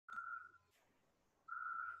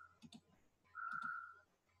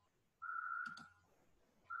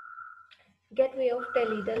gateway of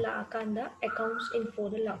tally da la kanda accounts info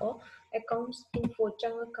da la o accounts info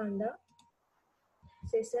changa kanda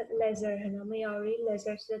sesa ledger hana mayari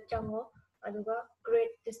ledger se chango aduga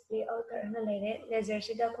create display alter hana lere ledger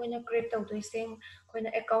sida koina create tawdoi seng koina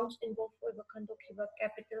accounts involved oiba khandokhiba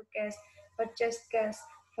capital cash purchase cash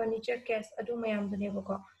furniture cash adu mayam dune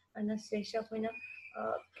bako ana sesa koina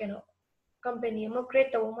keno company ama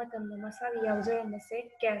create tawo matamda masagi yawjaramase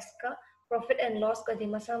cash ka profit and loss ka di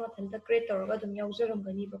masa mathanta create tawraga dum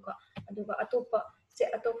yawjaramgani bako aduga atopa se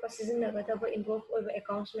atopa sizinnagadaba involve oiba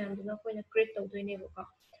accounts mayamduna koina create tawdoine bako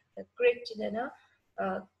create chidana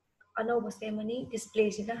anova semani display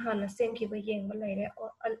sina hana semkiba yengba laire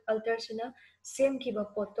alter sina semkiba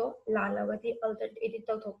photo lalagadi alter edit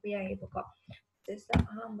tawthokpa yae bako sesa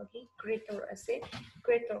ahambagi creator ase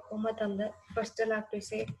creator ko matamda first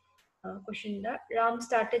laktoise question da Ram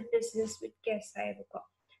started business with cash saiba ko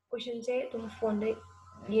question se tum phone de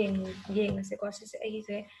yeng ase ko se ai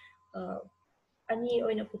se ani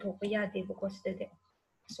oina puthokpa yade bako sida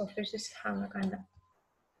software se hanga kanda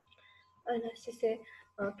ana se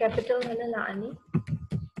capital hana la ani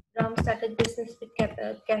Ram started business with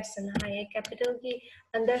cash and high capital ki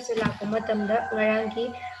under se la ko matamda ngarang ki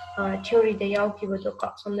theory da yaw ki bodo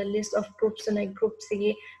ka from the list of groups and groups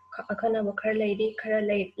gi akhana ba khar lady khara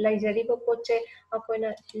lai jari ba poche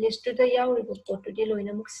akoina list da yaw ri ba pot di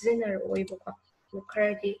loina muk seasoner oi ba ka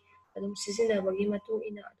khara di adum seasoner ba gi matu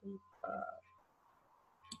ina adum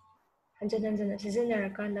hanjan hanjan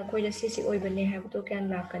sizinnarakanda koida sisi oibane haibto kyan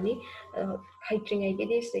lakani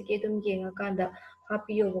haitringaigidi seke dum yengakanda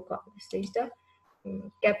hapiyobako stage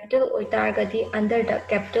capital oitargadi under the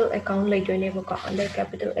capital account laidoinebako under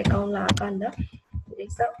capital account lakanda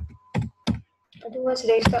stage aduga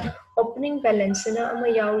stage opening balance na ama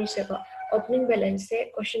yauriseba opening balance se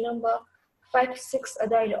question number 5 6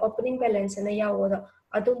 adai opening balance na yawoda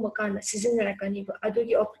adum kana sizinnarakani ba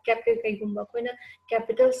adugi capital kaigumba koina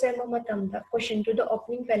capital sema matamda question to the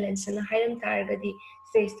opening balance na hairam targadi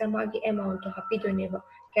stage ta magi amount to happy doneba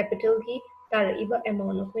capital gi tar iba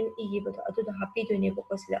amount no koin igiba to adu da happy doneba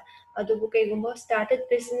ko sida adubu kaigumba started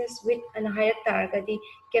business with an higher targadi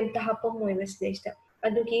kemta hapam moiba stage ta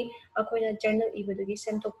adugi akoina journal ibadugi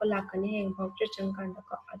semtokpa lakani heng voucher changkanda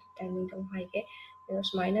ko adu timing dong haige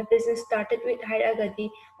Smina business started with higher agadi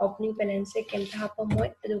opening balance kemta hapa moy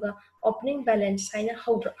aduga opening balance haina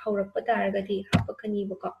haurakpa taragadi hapa kani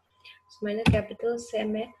bako Smina capital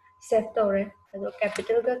seme set tore ado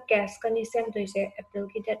capital ga cash kani sem toise April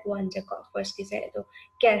ki date 1 jako first ki se ado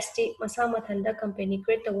cash ti masa mathanda company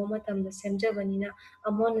create tawo matamda semjabanina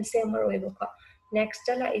amon semar oibako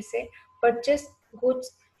next la ise purchase goods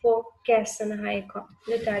for cash and high ko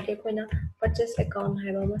letade koina purchase account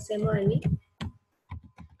haiba ma semani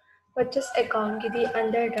purchase account gidi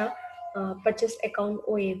under the purchase account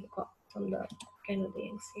OA from the kind of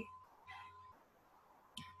see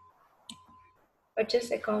purchase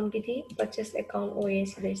account gidi purchase account OA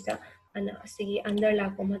sidesta ana sigi under la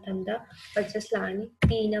ko matamda purchase lani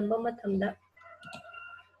P number matamda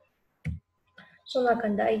so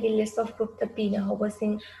nakanda I list of group the P na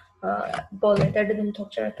hobasing ball letter dum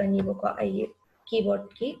thokchara kani bako I keyboard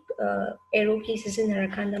ki arrow key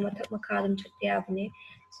sizinnarakanda mathak makha dum chatte abne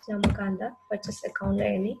Namakanda purchase account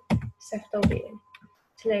learning set away.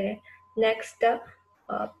 Next,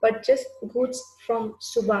 purchase goods from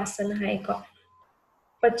Subhasan Haika.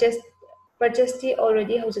 Purchase the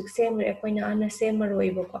already housing same requina ana same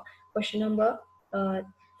roiboko. Question number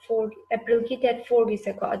 4 April ki that 4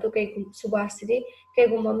 gisako adu kay Subhasidi kay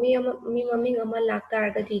gumami mami ama lakta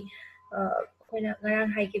agadi koina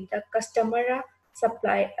ngarang haigibda customer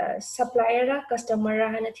supplier customer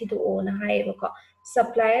hana thidu ona haibako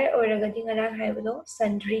supplier oiragadi ngarang haibado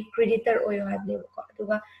sundry creditor oyo haibnebako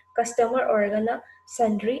aduga customer organa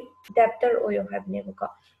sundry debtor oyo haibnebako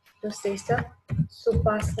to stage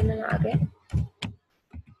Subhasana आगे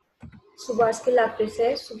सुभाष के लाते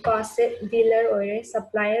से सुभाष से dealer ओरे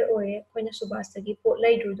supplier ओरे कोई ना सुभाष तकी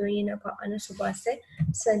पोलाई डूडो ये ना का अन सुभाष से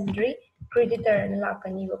सन्ड्री क्रेडिटर न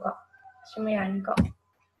लाकनी बका समय का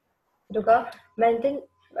दुगा maintain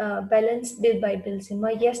balance bill bye bill से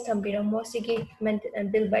मैं yes थम्बिरा मोसिगी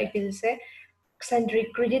maintain bill bye bill से sundry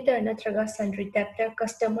creditor नत्रगा sundry debtor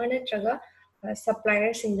customer नत्रगा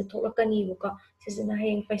supplier सिंग थोलकनी बका सिजना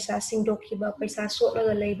हेंग पैसा सिंग दोखिबा पैसा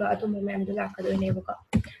सोटलगा लेबा अदुम मैम दु लाकदोइने बका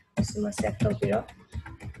सिमा सेट तौबिरो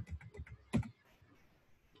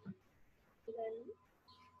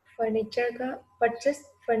furniture का purchase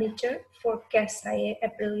furniture for cash आए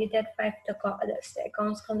April की date 5 तक का अदर्स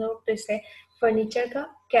accounts का लोग तो इसे furniture का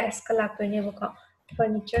cash का लाकदोइने बका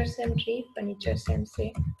furniture सेम की furniture सेम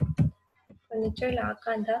से furniture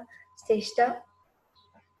लाकांदा stage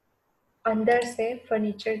अंदर से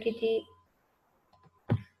फर्नीचर की थी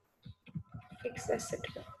फिक्स एसेट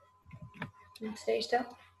ꯁꯤꯗꯩꯁꯤꯗ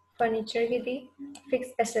ꯐꯔꯅꯤꯆꯔꯒꯤꯗꯤ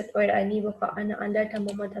ꯐꯤꯛꯁ ꯑꯦꯁꯦꯠ ꯑꯣꯏꯔꯛꯑꯅꯤꯕꯀꯣ ꯑꯗꯨꯅ ꯑꯟꯗꯔ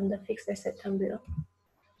ꯊꯝꯕ ꯃꯇꯝꯗ ꯐꯤꯛꯁ ꯑꯦꯁꯦꯠ ꯊꯝꯕꯤꯔꯣ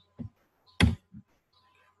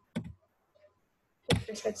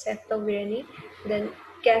ꯐꯤꯛꯁ ꯑꯦꯁꯦꯠ ꯁꯦꯞ ꯇꯧꯕꯤꯔꯅꯤ ꯗꯦꯟ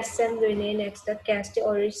ꯀꯦꯁ ꯁꯦꯝꯗꯣꯏꯅꯦ ꯅꯦꯛꯁꯇ ꯀꯦꯁꯇꯤ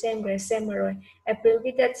ꯑꯣꯜꯔꯦꯗꯤ ꯁꯦꯝꯈ꯭ꯔꯦ ꯁꯦꯝꯃꯔꯣꯏ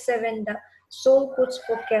ꯑꯦꯄ꯭ꯔꯤꯜꯒꯤ date 7ꯗ sold goods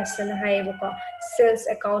for cash ꯑꯅ ꯍꯥꯏꯌꯦꯕꯀꯣ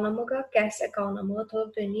ꯁꯦꯜꯁ ꯑꯦꯀꯥꯎꯟ ꯑꯃꯒ ꯀꯦꯁ ꯑꯦꯀꯥꯎꯟ ꯑꯃꯒ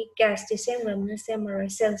ꯊꯣꯛꯂꯛꯇꯣꯏꯅꯤ ꯀꯦꯁꯇꯤ ꯁꯦꯝꯈ꯭ꯔꯕꯅꯤꯅ ꯁꯦꯝꯃꯔꯣꯏ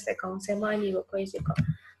ꯁꯦꯜꯁ ꯑꯦꯀꯥꯎꯟ ꯁꯦꯝꯃꯛꯑꯅꯤꯕ ꯑꯩꯈꯣꯏꯁꯦꯀꯣ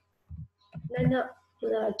ꯅꯪꯅ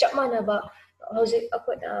ꯆꯞ ꯃꯥꯟꯅꯕ ꯍꯧꯖꯤꯛ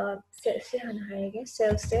ꯑꯩꯈꯣꯏ ꯁꯤ ꯍꯥꯟꯅ ꯍꯥꯏꯔꯒꯦ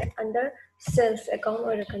ꯁꯦꯜꯁꯁꯦ ꯑꯟꯗꯔ ꯁꯦꯜꯁ ꯑꯦꯀꯥꯎꯟ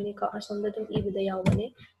ꯑꯣꯏꯔꯛꯀꯅꯤꯀꯣ ꯑꯁꯣꯝꯗ ꯑꯗꯨꯝ ꯏꯕꯗ ꯌꯥꯎꯕꯅꯤ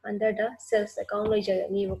ꯑꯟꯗꯔꯗ ꯁꯦꯜꯁ ꯑꯦꯀꯥꯎꯟ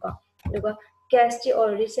ꯂꯩꯖꯔꯅꯤꯕꯀꯣ ꯑꯗꯨꯒ ꯀꯦꯁꯇꯤ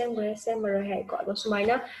ꯑꯣꯜꯔꯦꯗꯤ ꯁꯦꯝꯈ꯭ꯔꯦ ꯁꯦꯝꯃꯔꯣꯏ ꯍꯥꯏꯀꯣ ꯑꯗꯣ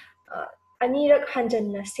ꯁꯨꯃꯥꯏꯅ ꯑꯅꯤꯔꯛ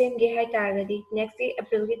ꯍꯟꯖꯟꯅ ꯁꯦꯝꯒꯦ ꯍꯥꯏꯇꯥꯔꯒꯗꯤ ꯅꯦꯛꯁꯀꯤ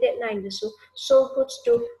ꯑꯦꯄ꯭ꯔꯤꯜꯒꯤ date 9ꯗꯁꯨ sold goods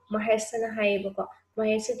to Mahesh ꯑꯅ ꯍꯥꯏꯌꯦꯕꯀꯣ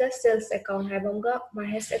ꯃꯍꯦꯁꯁꯤꯗ ꯁꯦꯜꯁ ꯑꯦꯀꯥꯎꯟ ꯍꯥꯏꯕ ꯑꯃꯒ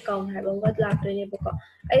ꯃꯍꯦꯁ ꯑꯦꯀꯥꯎꯟ ꯍꯥꯏꯕ ꯑꯃꯒ ꯂꯥꯛꯇꯣꯏꯅꯦꯕꯀꯣ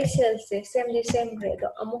ꯑꯩ ꯁꯦꯜꯁꯁꯦ ꯁꯦꯝꯗꯤ ꯁꯦꯝꯈ꯭ꯔꯦ ꯑꯗꯣ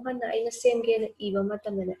ꯑꯃꯨꯛ ꯍꯟꯅ ꯑꯩꯅ ꯁꯦꯝꯒꯦꯅ ꯏꯕ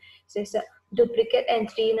ꯃꯇꯝꯗꯅꯦ ꯁꯤꯁꯦ ꯗꯨꯄ꯭ꯂꯤꯀꯦꯠ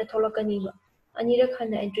ꯑꯦꯟꯇ꯭ꯔꯤꯅ ꯊꯣꯛꯂꯛꯀꯅꯤꯕ ꯑꯅꯤꯔꯛ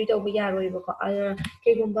ꯍꯟꯅ ꯑꯦꯟꯇ꯭ꯔꯤ ꯇꯧꯕ ꯌꯥꯔꯣꯏꯕꯀꯣ ꯑꯗꯨꯅ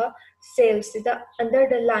ꯀꯩꯒꯨꯝꯕ ꯁꯦꯜꯁꯁꯤꯗ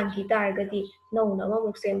ꯑꯟꯗꯔꯗ ꯂꯥꯟꯈꯤ ꯇꯥꯔꯒꯗꯤ ꯅꯧꯅ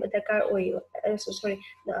ꯑꯃꯃꯨꯛ ꯁꯦꯝꯕ ꯗꯔꯀꯥꯔ ꯑꯣꯏꯌꯦꯕ ꯁꯣꯔꯤ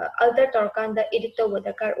ꯑꯜꯇꯔ ꯇꯧꯔꯀꯥꯟꯗ ꯑꯦꯗꯤꯠ ꯇꯧꯕ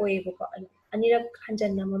ꯗꯔꯀꯥꯔ ꯑꯣꯏꯌꯦꯕꯀꯣ ꯑꯅꯤꯔꯛ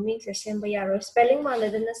ꯍꯟꯖꯟꯅ ꯃꯃꯤꯡꯁꯦ ꯁꯦꯝꯕ ꯌꯥꯔꯣꯏ ꯁ꯭ꯄꯦꯂꯤꯡ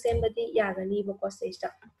ꯃꯥꯟꯅꯗꯅ ꯁꯦꯝꯕꯗꯤ ꯌꯥꯒꯅꯤꯕꯀꯣ ꯁꯤꯁꯤꯗ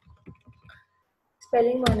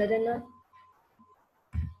ꯁ꯭ꯄꯦꯂꯤꯡ ꯃꯥꯟꯅꯗꯅ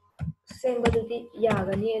ꯁꯦꯝꯕꯗꯨꯗꯤ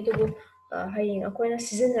ꯌꯥꯒꯅꯤ ꯑꯗꯨꯕꯨ ꯍꯌꯦꯡ ꯑꯩꯈꯣꯏꯅ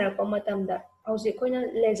ꯁꯤꯖꯤꯟꯅꯔꯛꯄ ꯃꯇꯝꯗ ꯍꯧꯖꯤꯛ ꯑꯩꯈꯣꯏꯅ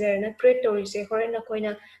ꯂꯦꯖꯔꯅ ꯀ꯭रिꯌꯦꯠ ꯇꯧꯔꯤꯁꯦ ꯍꯣꯔꯦꯟ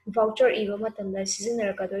ꯑꯩꯈꯣꯏꯅ ꯚꯥꯎꯆꯔ ꯏꯕ ꯃꯇꯝꯗ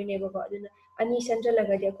ꯁꯤꯖꯤꯟꯅꯔꯛꯀꯗꯣꯏꯅꯦꯕꯀꯣ ꯑꯗꯨꯅ ꯑꯅꯤ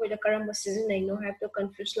ꯁꯦꯝꯖꯤꯜꯂꯒꯗꯤ ꯑꯩꯈꯣꯏꯗ ꯀꯔꯝꯕ ꯁꯤꯖꯤꯟꯅꯩꯅꯣ ꯍꯥꯏꯕꯗꯣ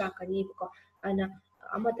ꯀꯟꯐ꯭ꯌꯨꯁ ꯂꯥꯛꯀꯅꯤꯕꯀꯣ ꯑꯗꯨꯅ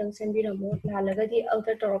ꯑꯃꯇꯪ ꯁꯦꯝꯕꯤꯔꯝꯃꯣ ꯂꯥꯜꯂꯒꯗꯤ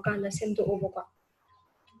ꯑꯜꯇꯔ ꯇꯧꯔꯀꯥꯟꯗ ꯁꯦꯝꯗꯣꯛꯑꯣꯕꯀꯣ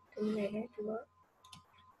ꯑꯗꯨꯝ ꯂꯩꯔꯦ ꯑꯗꯨꯒ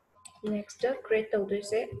ꯅꯦꯛꯁꯇ ꯀ꯭रिꯌꯦꯠ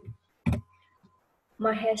ꯇꯧꯗꯣꯏꯁꯦ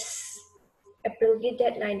ꯃꯍꯦꯁ ꯑꯦꯄ꯭ꯔꯤꯜꯒꯤ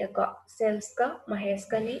ꯗꯦꯠ 9ꯗꯀꯣ ꯁꯦꯜꯁꯀ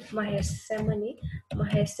ꯃꯍꯦꯁꯀꯅꯤ ꯃꯍꯦꯁ ꯁꯦꯝꯃꯅꯤ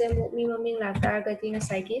ꯃꯍꯦꯁꯁꯦ ꯑꯃꯨꯛ ꯃꯤ ꯃꯃꯤꯡ ꯂꯥꯛꯇꯥꯔꯒꯗꯤ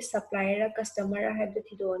ꯉꯁꯥꯏꯒꯤ ꯁꯞꯄ꯭ꯂꯥꯏꯌꯔ ꯀꯁꯇꯃꯔ ꯍꯥꯏꯕꯗꯨ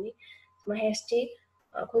ꯊꯤꯗꯣꯛꯑꯅꯤ ꯃꯍꯦꯁꯇꯤ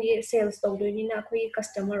ꯑꯩꯈꯣꯏꯒꯤ ꯁꯦꯜꯁ ꯇꯧꯗꯣꯏꯅꯤꯅ ꯑꯩꯈꯣꯏꯒꯤ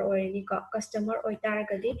ꯀꯁꯇꯃꯔ ꯑꯣꯏꯔꯅꯤꯀꯣ ꯀꯁꯇꯃꯔ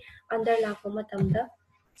ꯑꯣꯏꯇꯥꯔꯒꯗꯤ ꯑꯟꯗꯔ ꯂꯥꯛꯄ ꯃꯇꯝꯗ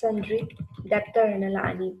ꯁꯟꯗ꯭ꯔꯤ ꯗꯦꯞꯇꯔꯅ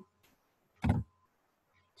ꯂꯥꯛꯑꯅꯤ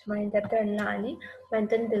ꯁꯨꯃꯥꯏꯅ ꯗꯦꯞꯇꯔꯅ ꯂꯥꯛꯑꯅꯤ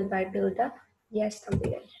ꯃꯦꯟꯇꯦꯟ ꯕꯤꯜ ꯕꯥꯏ ꯕꯤꯜꯗ ꯌꯦꯁ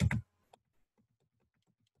ꯊꯝꯕꯤꯔꯅꯤ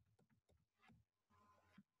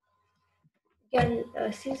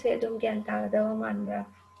ꯁꯤꯁꯦ ꯑꯗꯨꯝ ꯒ꯭ꯌꯥꯟ ꯇꯥꯒꯗꯕ ꯃꯥꯟꯕ꯭ꯔꯥ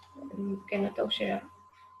ꯀꯩꯅꯣ ꯇꯧꯁꯤꯔꯥ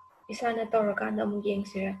ꯏꯁꯥꯅ ꯇꯧꯔꯀꯥꯟꯗ ꯑꯃꯨꯛ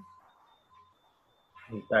ꯌꯦꯡꯁꯤꯔꯥ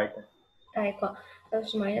ꯇꯥꯏꯀꯣ ꯑꯗꯣ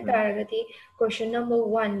ꯁꯨꯃꯥꯏꯅ ꯇꯥꯔꯒꯗꯤ ꯀꯣꯏꯁꯟ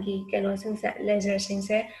ꯅꯝꯕꯔ 1ꯒꯤ ꯀꯩꯅꯣꯁꯤꯡꯁꯦ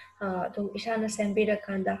ꯂꯦꯖꯔꯁꯤꯡꯁꯦ ꯑꯗꯨꯝ ꯏꯁꯥꯅ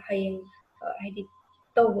ꯁꯦꯝꯕꯤꯔꯀꯥꯟꯗ ꯍꯌꯦꯡ ꯍꯥꯏꯗꯤ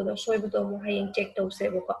ꯇꯧꯕꯗꯣ ꯁꯣꯏꯕꯗꯣ ꯑꯃꯨꯛ ꯍꯌꯦꯡ ꯆꯦꯛ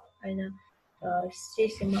ꯇꯧꯁꯦꯕꯀꯣ ꯑꯩꯅ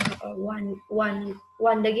ꯁꯤꯁꯤꯃ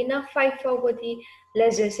 1ꯗꯒꯤꯅ 5 ꯐꯥꯎꯕꯗꯤ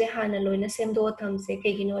ꯂꯦꯖꯔꯁꯦ ꯍꯥꯟꯅ ꯂꯣꯏꯅ ꯁꯦꯝꯗꯣꯛꯑ ꯊꯝꯁꯦ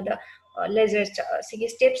ꯀꯩꯒꯤꯅꯣꯗ ꯂꯦꯖꯔ ꯁꯤꯒꯤ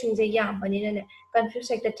ꯁ꯭ꯇꯦꯞꯁꯤꯡꯁꯦ ꯌꯥꯝꯕꯅꯤꯅꯅꯦ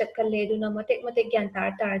ꯀꯟꯐ꯭ꯌꯨꯁ ꯍꯦꯛꯇ ꯆꯠꯀꯜꯂꯦ ꯑꯗꯨꯅ ꯃꯇꯦꯛ ꯃꯇꯦꯛ ꯒ꯭ꯌꯥꯟ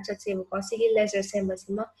ꯇꯥꯔ ꯆꯠꯁꯦꯕꯀꯣ ꯁꯤꯒꯤ ꯂꯦꯖꯔ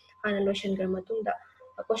ꯁꯦꯝꯕꯁꯤꯃ ꯍꯥꯟꯅ ꯂꯣꯏꯁꯤꯟꯈ꯭ꯔ ꯃꯇꯨꯡꯗ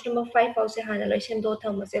ꯀꯣꯏꯁꯟ ꯅꯝꯕꯔ 5 ꯐꯥꯎꯁꯦ ꯍꯥꯟꯅ ꯂꯣꯏ ꯁꯦꯝꯗꯣꯛꯑ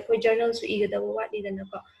ꯊꯝꯃꯁꯦ ꯑꯩꯈꯣꯏ ꯖꯔꯅꯦꯜꯁꯨ ꯏꯒꯗꯕ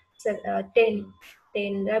ꯋꯥꯠꯂꯤꯗꯅꯀꯣ 10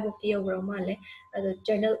 ꯑꯗꯨꯋꯥꯏꯐꯥꯎꯗꯤ ꯌꯧꯈ꯭ꯔꯕ ꯃꯥꯜꯂꯦ ꯑꯗꯣ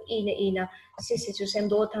ꯖꯔꯅꯦꯜ ꯏꯅ ꯁꯤꯁꯤꯁꯨ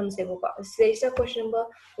ꯁꯦꯝꯗꯣꯛꯑ ꯊꯝꯁꯦꯕꯀꯣ ꯁꯤꯗꯩꯁꯤꯗ ꯀꯣꯏꯁꯟ ꯅꯝꯕꯔ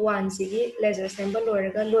 1ꯁꯤꯒꯤ ꯂꯦꯖꯔ ꯁꯦꯝꯕ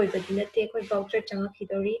ꯂꯣꯏꯔꯒ ꯂꯣꯏꯕꯗꯤ ꯅꯠꯇꯦ ꯑꯩꯈꯣꯏ ꯚꯥꯎꯆꯔ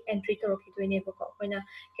ꯆꯪꯉꯛꯈꯤꯗꯧꯔꯤ ꯑꯦꯟꯇ꯭ꯔꯤ ꯇꯧꯔꯛꯈꯤꯗꯣꯏꯅꯦꯕꯀꯣ ꯑꯩꯈꯣꯏꯅ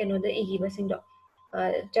ꯀꯩꯅꯣꯗ ꯏꯈꯤꯕꯁꯤꯡꯗꯣ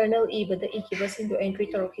ꯖꯔꯅꯦꯜ ꯏꯕꯗ ꯏꯈꯤꯕꯁꯤꯡꯗꯣ ꯑꯦꯟꯇ꯭ꯔꯤ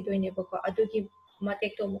ꯇꯧꯔꯛꯈꯤꯗꯣꯏꯅꯦꯕꯀꯣ ꯑꯗꯨꯒꯤ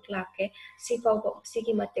ꯃꯇꯦꯛꯇꯣ ꯑꯃꯨꯛ ꯂꯥꯛꯀꯦ ꯁꯤ ꯐꯥꯎꯕ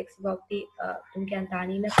ꯁꯤꯒꯤ ꯃꯇꯦꯛꯁꯤꯐꯥꯎꯗꯤ ꯑꯗꯨꯝ ꯒ꯭ꯌꯥꯟ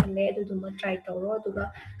ꯇꯥꯅꯤꯅ ꯈꯜꯂꯦ ꯑꯗꯨꯗꯨꯃ ꯇ꯭ꯔꯥꯏ ꯇꯧꯔꯣ ꯑꯗꯨꯒ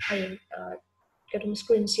ꯍꯌꯦꯡ ꯑꯗꯨꯝ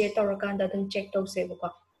ꯁ꯭ꯀ꯭ꯔꯤꯟ ꯁꯤꯌꯔ ꯇꯧꯔꯀꯥꯟꯗ ꯑꯗꯨꯝ ꯆꯦꯛ ꯇꯧꯁꯦꯕꯀꯣ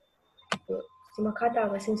ꯑꯗꯣ ꯁꯤ ꯃꯈꯥ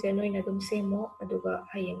ꯇꯥꯕꯁꯤꯡꯁꯦ ꯅꯣꯏꯅ ꯑꯗꯨꯝ ꯁꯦꯝꯃꯣ ꯑꯗꯨꯒ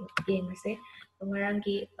ꯍꯌꯦꯡ ꯌꯦꯡꯉꯁꯦ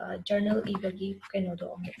ꯉꯔꯥꯡꯒꯤ ꯖꯔꯅꯦꯜ ꯏꯕꯒꯤ ꯀꯩꯅꯣꯗꯣ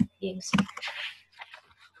ꯑꯃꯨꯛ ꯌꯦꯡꯁꯦ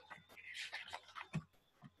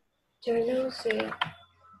ꯖꯔꯅꯦꯜꯁꯦ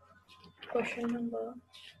ꯀꯣꯏꯁꯟ ꯅꯝꯕꯔ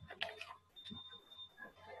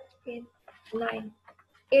 8 9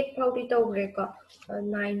 8 ꯐꯥꯎꯗꯤ ꯇꯧꯈ꯭ꯔꯦꯀꯣ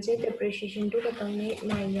 9ꯁꯦ ꯗꯦꯄ꯭ꯔꯤꯁꯤꯌꯦꯁꯟꯗꯨ ꯈꯛꯇꯪꯅꯤ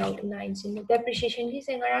 9 ꯌꯥꯎꯗꯦ 9ꯁꯤꯅ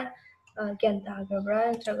ꯗꯦꯄ꯭ꯔꯤꯁꯤꯌꯦꯁꯟꯒꯤꯁꯦ ꯉꯔꯥꯡ ꯒ꯭ꯌꯥꯟ ꯇꯥꯈ꯭ꯔꯕ꯭ꯔꯥ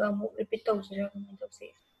ꯅꯠꯇ꯭ꯔꯒ ꯑꯃꯨꯛ ꯔꯤꯄꯤꯠ ꯇꯧꯁꯤꯔꯥ ꯀꯃꯥꯏꯅ ꯇꯧꯁꯤ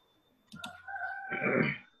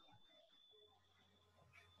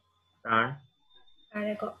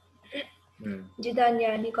ꯌꯥꯔꯦꯀꯣ ꯖꯤꯗꯥꯟ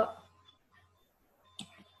ꯌꯥꯅꯤꯀꯣ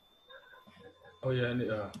ꯌꯥꯅꯤ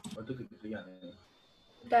ꯑꯗꯨꯒꯤꯗꯤ ꯌꯥꯅꯤ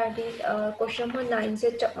ꯇꯥꯔꯗꯤ ꯀꯣꯏꯁꯟ ꯅꯝꯕꯔ 9ꯁꯦ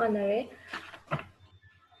ꯆꯞ ꯃꯥꯟꯅꯔꯦ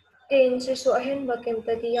 10ꯁꯤꯁꯨ ꯑꯍꯦꯟꯕ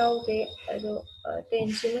ꯀꯩꯝꯇꯗꯤ ꯌꯥꯎꯗꯦ ꯑꯗꯣ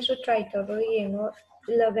 10ꯁꯤꯃꯁꯨ ꯇ꯭ꯔꯥꯏ ꯇꯧꯔꯒ ꯌꯦꯡꯉꯣ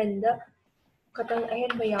 11ꯗ ꯈꯇꯪ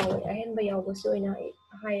ꯑꯍꯦꯟꯕ ꯌꯥꯎꯋꯦ ꯑꯍꯦꯟꯕ ꯌꯥꯎꯕꯁꯤ ꯑꯣꯏꯅ ꯑꯩ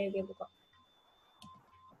ꯍꯥꯏꯔꯒꯦꯕꯀꯣ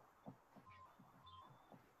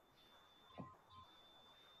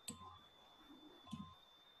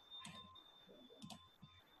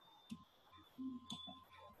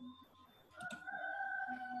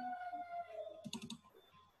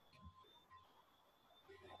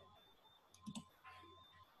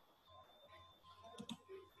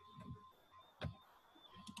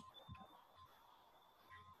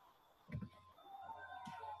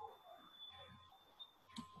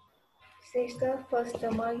Sister first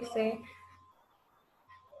among say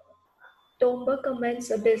Tomba commence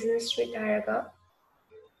a business with Haraga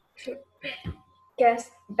cash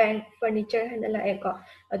bank furniture hana laeko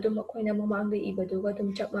adum akoina mamang de ibaduga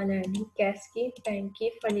dum chap manani cash ki bank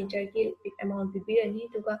ki furniture ki amount bibirani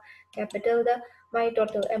duga capital da my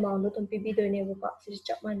total amount dum bibi doine ba si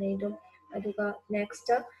chap manai dum aduga next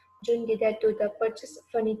June gi that to the purchase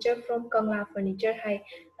furniture from Kangla furniture hai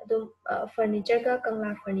adum furniture ka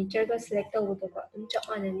Kangla furniture ka select tawudu ba dum chap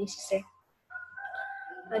manani si se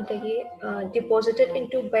adagi deposited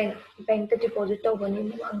into bank the deposit tawani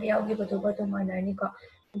mamang yawgi baduga dum manani ko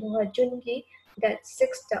aduga June gi that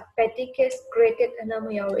sixth petty case created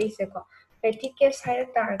anama yawi se ko petty case hai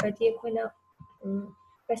targadi akoina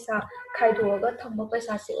paisa khaidoga thamba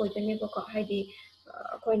paisa se oidane ba ko haidi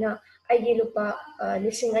akoina aigi lupa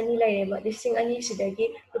lising ani laireba lising ani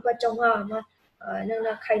sidagi lupa chonga ama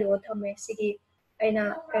nangna khaido thame sigi aina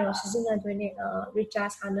kaino sizinadone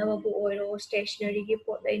recharge hanababu oiro stationery gi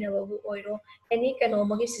pot lainababu oiro any kaino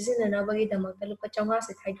magi sizinanabagi damakta lupa chonga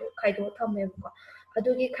se khaido thame ba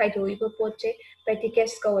adugi khaido iba potche petty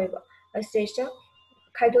cash kaweba asesha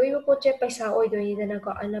khaidoiba potche paisa oidoidana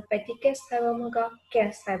ko ana petty cash haiba amaga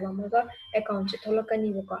cash haiba amaga account che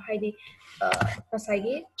tholakani ba ko haidi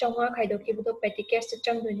masagi chonga khaidokibudo petty cash che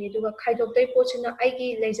changdoni duga khaidokdai pochina aigi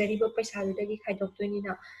leijariba paisa dagi khaidokdoni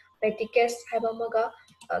na petty cash haiba amaga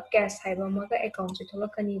cash haiba amaga account che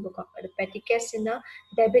tholakani ba ko petty cash sina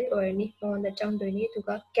debit orni monda changdoni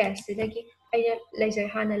duga cash dagi aina leisure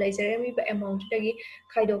hana leisure mi ba amount dagi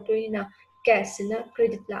khaidokdoni na cash sina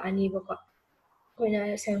credit la ani ba ko koina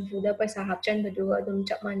senfuda paisa hapchanbaduga adum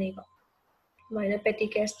chap manai ko maina petty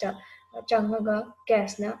cash ta changaga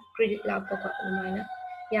cash na credit lakpa ko maina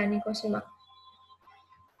yani ko sima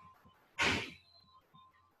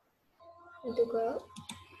aduga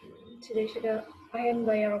sida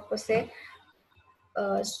ahenba yarakpase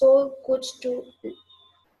sold goods to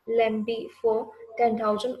Lembi for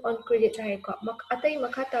 10,000 on credit hai ko mak atai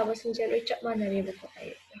makha tawa sinjel oi chap manare ba ko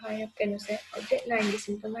hai kenu se update 9 gi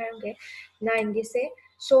simple marange 9 gi se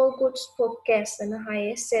sold goods for cash na hai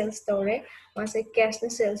sales tore ma se cash na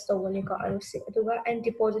sales to ni ko aru se aduga and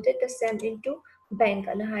deposited the same into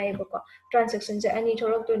bank na hai ba ko transaction je ani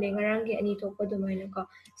thorok to ne ngarang gi ani thok pa du mai na ko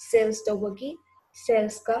sales to gi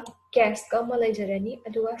sales ka cash ka ma leijarani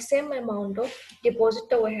aduga same amount of deposit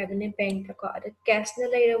to have ne bank ka ada cash na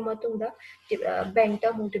leira matungda bank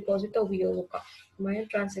ta mu deposit to biyo ko my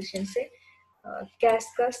transaction se cash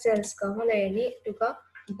ka sales ka ma leirani aduga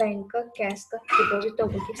bank ka cash ka deposit to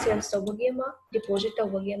gi sales to gi ma deposit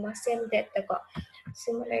to gi ma same that ta ko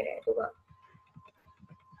similar aduga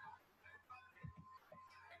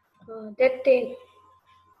that 10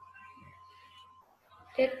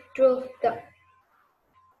 that 12 the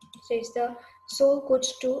says the sold goods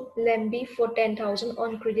to Lembi for 10,000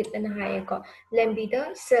 on credit and higher ko. Lembi the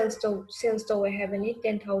sales to have any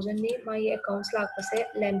 10,000 ni my accounts la pase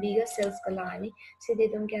Lembi the sales kalani sidi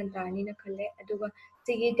dum kyan tani na khale aduga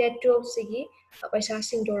sigi that 12 sigi paisa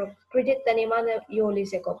singdor credit tani mana yoli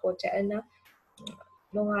se ko pocha na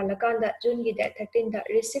Nongalakanda June that 13 the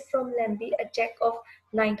receipt from Lembi a check of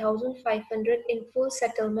 9,500 in full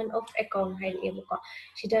settlement of account hai ebuka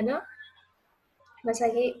sidana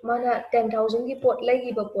masagi mana 10,000 ki pot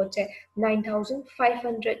lagi ba pot che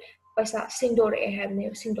 9,500 paisa singdor e have ne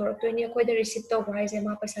singdor to ni koi da receipt to ba je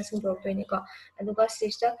ma paisa singdor to ni ko aduga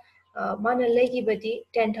sister mana lagi badi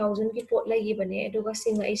 10,000 ki pot lagi bane aduga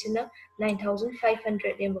singa isina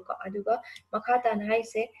 9,500 em ko aduga makha ta na hai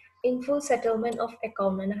se in full settlement of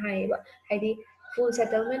account na hai ba haidi full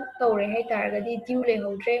settlement tore hai targadi due le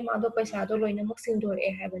hodre ma do paisa do loina mak singdor e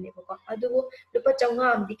have ne ko adugo lupa changa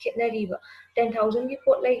am di khetnari ba 10,000 ki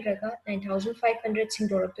pot leiraga 9,500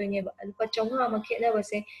 singdoraktoine ba lupa chonga ama khetnaba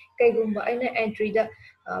se kaigumba aina entry da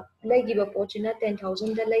laigiba pochina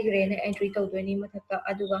 10,000 da laigre na entry tawdoni mathakta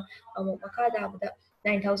aduga amu makha dabada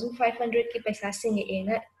 9,500 ki paisa singe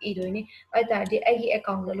ena idoini aitadi aigi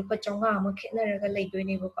account da lupa chonga ama khetnaraga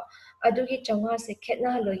laidoine ba adugi chonga se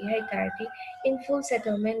khetna halogi hai tardi in full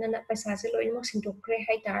settlement na paisa se loimak singdokre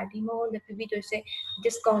hai tardi mo da pibi do se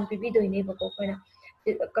discount pibi doine ba ko koina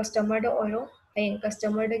customer da oiro ayeng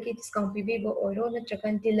customer da ki discount pibi ba oiro na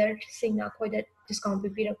trakan dealer sing na khoi da discount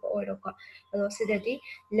pibi ra ko oiro ka alo sidati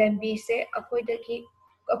lambi se akhoi da ki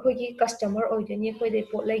akhoi ki customer oidani akhoi da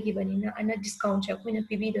pot lai gi bani na ana discount cha akhoi na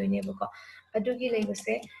pibi doine ba ko adugi leiba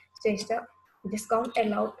se stage da discount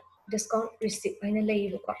allowed discount receipt aina lei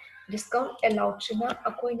ba ko discount allowed china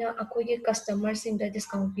akhoi ki customer sing da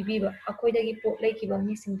discount pibi ba akhoi da ki pot lai gi ba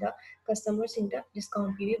mi sing da customer sing da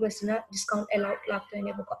discount pibi ba sina discount allowed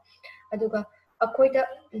laktoine ba ko aduga ꯑꯩꯈꯣꯏꯗ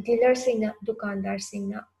ꯗꯤꯂꯔꯁꯤꯡꯅ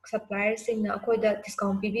ꯗꯨꯀꯥꯟꯗꯥꯔꯁꯤꯡꯅ ꯁꯞꯄ꯭ꯂꯥꯏꯌꯔꯁꯤꯡꯅ ꯑꯩꯈꯣꯏꯗ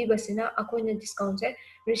discount ꯄꯤꯕꯤꯕꯁꯤꯅ ꯑꯩꯈꯣꯏꯅ ꯗꯤꯁꯀꯥꯎꯟꯁꯦ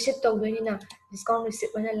receipt ꯇꯧꯗꯣꯏꯅꯤꯅ discount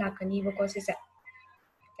receipt ꯑꯣꯏꯅ ꯂꯥꯛꯀꯅꯤꯕꯀꯣ ꯁꯤꯁꯦ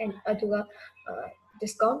ꯑꯗꯨꯒ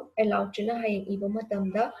discount ꯑꯦꯂꯥꯎꯠꯁꯤꯅ ꯍꯌꯦꯡ ꯏꯕ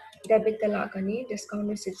ꯃꯇꯝꯗ ꯗꯦꯕꯤꯠꯇ ꯂꯥꯛꯀꯅꯤ ꯗꯤꯁꯀꯥꯎꯟ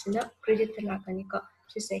ꯔꯤꯁꯤꯞꯁꯤꯅ ꯀ꯭ꯔꯦꯗꯤꯠꯇ ꯂꯥꯛꯀꯅꯤꯀꯣ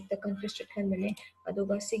ꯁꯤꯁꯦ ꯍꯦꯛꯇ ꯀꯟꯐ꯭ꯌꯨꯁ ꯆꯠꯍꯟꯕꯅꯦ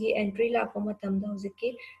ꯑꯗꯨꯒ ꯁꯤꯒꯤ ꯑꯦꯟꯇ꯭ꯔꯤ ꯂꯥꯛꯄ ꯃꯇꯝꯗ ꯍꯧꯖꯤꯛꯀꯤ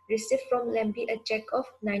ꯔꯤꯁꯤꯞ ꯐ꯭ꯔꯣꯝ ꯂꯦꯝꯕꯤ ꯑ check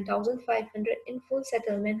of 9,500 in full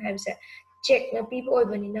settlement ꯍꯥꯏꯕꯁꯦ ꯆꯦꯛꯅ ꯄꯤꯕ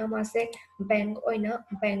ꯑꯣꯏꯕꯅꯤꯅ ꯃꯥꯁꯦ ꯕꯦꯡꯛꯅ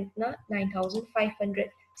 9,500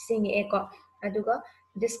 ꯁꯤꯡꯉꯛꯑꯦꯀꯣ ꯑꯗꯨꯒ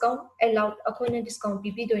ꯗꯤꯁꯀꯥꯎꯟ ꯑꯦꯂꯥꯎꯠ ꯑꯩꯈꯣꯏꯅ ꯗꯤꯁꯀꯥꯎꯟ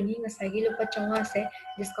ꯄꯤꯕꯤꯗꯣꯏꯅꯤ ꯉꯁꯥꯏꯒꯤ ꯂꯨꯄꯥ 500ꯁꯦ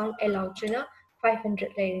ꯗꯤꯁꯀꯥꯎꯟ ꯑꯦꯂꯥꯎꯠꯁꯤꯅ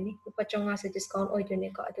 500 ꯂꯩꯔꯅꯤ ꯂꯨꯄꯥ 500ꯁꯦ ꯗꯤꯁꯀꯥꯎꯟ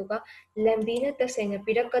ꯑꯣꯏꯗꯣꯏꯅꯦꯀꯣ ꯑꯗꯨꯒ ꯂꯦꯝꯕꯤꯅ ꯇꯁꯦꯡꯅ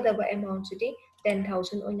ꯄꯤꯔꯛꯀꯗꯕ ꯑꯦꯃꯥꯎꯟꯁꯤꯗꯤ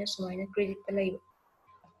 10,000 ꯑꯣꯏꯅ ꯁꯨꯃꯥꯏꯅ ꯀ꯭ꯔꯦꯗꯤꯠꯇ ꯂꯩꯕ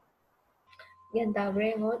ꯒ꯭ꯌꯥꯟ ꯇꯥꯕ꯭ꯔꯥ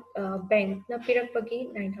ꯌꯦꯡꯉꯣ ꯕꯦꯡꯛꯅ ꯄꯤꯔꯛꯄꯒꯤ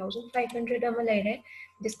 9,500 ꯑꯃ ꯂꯩꯔꯦ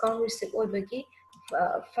ꯗꯤꯁꯀꯥꯎꯟ ꯔꯤꯁꯤꯞ ꯑꯣꯏꯕꯒꯤ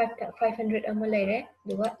 500 ꯑꯃ ꯂꯩꯔꯦ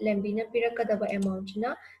ꯑꯗꯨꯒ ꯂꯦꯝꯕꯤꯅ ꯄꯤꯔꯛꯀꯗꯕ ꯑꯦꯃꯥꯎꯟꯁꯤꯅ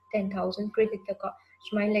 10,000 ꯀ꯭ꯔꯦꯗꯤꯠꯇꯀꯣ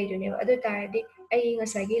ꯁꯨꯃꯥꯏꯅ ꯂꯩꯗꯣꯏꯅꯦꯕ ꯑꯗꯨ ꯑꯣꯏꯇꯥꯔꯗꯤ ꯑꯩ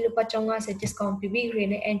ꯉꯁꯥꯏꯒꯤ ꯂꯨꯄꯥ 500ꯁꯦ ꯗꯤꯁꯀꯥꯎꯟ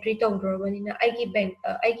ꯄꯤꯕꯤꯈ꯭ꯔꯦꯅ ꯑꯦꯟꯇ꯭ꯔꯤ ꯇꯧꯗ꯭ꯔꯕꯅꯤꯅ ꯑꯩꯒꯤ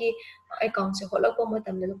ꯑꯩꯒꯤ ꯑꯦꯀꯥꯎꯟꯁꯦ ꯍꯣꯠꯂꯛꯄ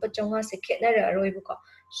ꯃꯇꯝꯗ ꯂꯨꯄꯥ 500ꯁꯦ ꯈꯦꯠꯅꯔꯛꯑꯔꯣꯏꯕꯀꯣ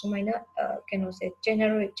ꯁꯨꯃꯥꯏꯅ ꯀꯩꯅꯣꯁꯦ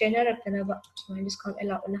ꯆꯦꯟꯅꯔꯛꯇꯅꯕ ꯁꯨꯃꯥꯏꯅ ꯗꯤꯁꯀꯥꯎꯟ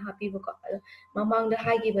ꯑꯦꯂꯥꯎꯠ ꯑꯅ ꯍꯥꯞꯄꯤꯕꯀꯣ ꯑꯗꯣ ꯃꯃꯥꯡꯗ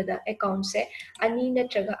ꯍꯥꯏꯈꯤꯕꯗ ꯑꯦꯀꯥꯎꯟꯁꯦ 2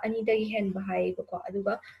 ꯅꯠꯇ꯭ꯔꯒ 2ꯗꯒꯤ ꯍꯦꯟꯕ ꯍꯥꯏꯌꯦꯕꯀꯣ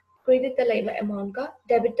ꯑꯗꯨꯒ ꯀ꯭ꯔꯦꯗꯤꯠꯇ ꯂꯩꯕ ꯑꯦꯃꯥꯎꯟꯠꯀ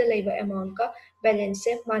ꯗꯦꯕꯤꯠꯇ ꯂꯩꯕ ꯑꯦꯃꯥꯎꯟꯠꯀ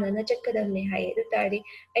ꯕꯦꯂꯦꯟꯁꯁꯦ ꯃꯥꯟꯅꯅ ꯆꯠꯀꯗꯕꯅꯦ ꯍꯥꯏꯌꯦ ꯑꯗꯨ ꯇꯥꯔꯗꯤ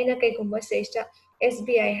ꯑꯩꯅ ꯀꯩꯒꯨꯝꯕ ꯁꯤꯗꯩꯁꯤꯗ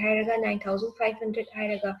SBI ꯍꯥꯏꯔꯒ 9,500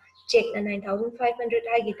 ꯍꯥꯏꯔꯒ ꯆꯦꯛꯅ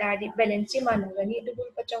 9,500 ꯍꯥꯏꯈꯤ ꯇꯥꯔꯗꯤ ꯕꯦꯂꯦꯟꯁꯁꯤ ꯃꯥꯟꯅꯒꯅꯤ ꯑꯗꯨꯕꯨ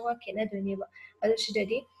ꯂꯨꯄꯥ 500 ꯈꯦꯠꯅꯗꯣꯏꯅꯦꯕ ꯑꯗꯨ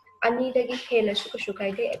ꯁꯤꯗꯗꯤ 2ꯗꯒꯤ ꯍꯦꯜꯂꯁꯨꯀꯩꯁꯨ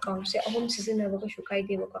ꯀꯥꯏꯗꯦ ꯑꯦꯀꯥꯎꯟꯠꯁꯦ 3 ꯁꯤꯖꯤꯟꯅꯕ ꯀꯩꯁꯨ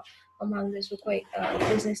ꯀꯥꯏꯗꯦꯕꯀꯣ ꯃꯃꯥꯡꯗꯁꯨ ꯑꯩꯈꯣꯏ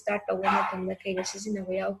ꯕꯤꯖꯤꯅꯦꯁ ꯁ꯭ꯇꯥꯔꯠ ꯇꯧꯕ ꯃꯇꯝꯗ ꯀꯩꯗ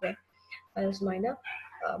ꯁꯤꯖꯤꯟꯅꯕ ꯌꯥꯎꯈ꯭ꯔꯦ ꯑꯗꯨ ꯁꯨꯃꯥꯏꯅ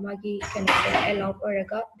ꯃꯥꯒꯤ ꯀꯩꯅꯣꯁꯦ ꯑꯦꯂꯥꯎꯠ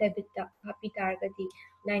ꯑꯣꯏꯔꯒ ꯗꯦꯕꯤꯠꯇ ꯍꯥꯞꯄꯤ ꯇꯥꯔꯒꯗꯤ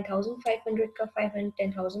 9,500ꯀ 500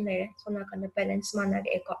 10,000 ꯂꯩꯔꯦ ꯁꯣꯝ ꯅꯥꯀꯟꯗ ꯕꯦꯂꯦꯟꯁ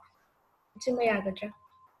ꯃꯥꯟꯅꯔꯛꯑꯦꯀꯣ ꯁꯤꯃ ꯌꯥꯒꯗ꯭ꯔꯥ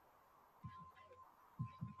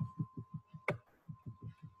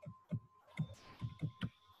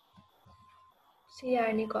ꯁꯤ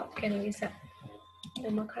ꯌꯥꯔꯅꯤꯀꯣ ꯀꯩꯅꯣꯒꯤꯁꯦ ꯑꯗꯣ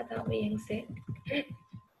ꯃꯈꯥ ꯇꯥꯕ ꯌꯦꯡꯁꯦ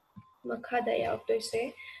ꯃꯈꯥꯗ ꯌꯥꯎꯗꯣꯏꯁꯦ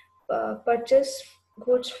purchase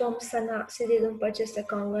goods from Sana ꯁꯤꯗꯤ ꯑꯗꯨꯝ purchase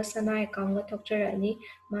account Sana account ꯊꯣꯛꯆꯔꯛꯑꯅꯤ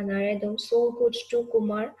ꯃꯥꯟꯅꯔꯦ ꯑꯗꯨꯝ sold goods to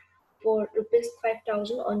Kumar for rupees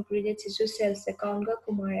 5,000 on credit ꯁꯤꯁꯨ sales account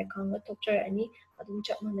Kumar account ꯊꯣꯛꯆꯔꯛꯑꯅꯤ ꯑꯗꯨꯝ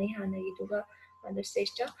ꯆꯞ ꯃꯥꯟꯅꯩ ꯍꯥꯟꯅꯒꯤꯗꯨꯒ ꯑꯗꯨ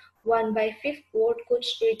ꯁꯤꯗꯩꯁꯤꯗ 1/5 worth goods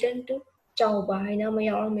return to ꯆꯥꯎꯕ ꯍꯥꯏꯅ ꯑꯃ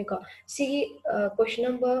ꯌꯥꯎꯔꯝꯃꯦꯀꯣ ꯁꯤꯒꯤ question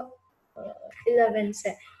number 11ꯁꯦ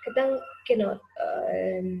ꯈꯤꯇꯪ ꯀꯩꯅꯣ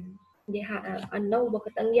ꯑꯅꯧꯕ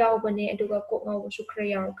ꯈꯤꯇꯪ ꯌꯥꯎꯕꯅꯦ ꯑꯗꯨꯒ ꯀꯣꯛ ꯉꯥꯎꯕꯁꯨ ꯈꯔ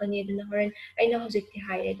ꯌꯥꯎꯔꯛꯀꯅꯤ ꯑꯗꯨꯅ ꯍꯣꯔꯦꯟ ꯑꯩꯅ ꯍꯧꯖꯤꯛꯇꯤ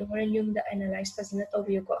ꯍꯥꯏꯔꯦ ꯑꯗꯣ ꯍꯣꯔꯦꯟ ꯌꯨꯝꯗ ꯑꯦꯅꯥꯂꯥꯏꯁ ꯐꯖꯅ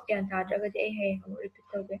ꯇꯧꯕꯤꯌꯨꯀꯣ ꯒ꯭ꯌꯥꯟ ꯇꯥꯗ꯭ꯔꯒꯗꯤ ꯑꯩ ꯍꯌꯦꯡ ꯑꯃꯨꯛ ꯔꯤꯄꯤꯠ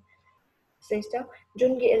ꯇꯧꯒꯦ ꯁꯤꯗꯩꯁꯤꯗ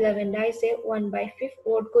ꯖꯨꯟꯒꯤ 11ꯗ ꯍꯥꯏꯁꯦ 1/5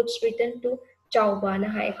 worth goods return to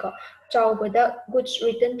ꯆꯥꯎꯕꯅ ꯍꯥꯏꯌꯦꯀꯣ ꯆꯥꯎꯕꯗ goods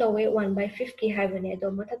return ꯇꯧꯋꯦ 1/5ꯀꯤ ꯍꯥꯏꯕꯅꯦ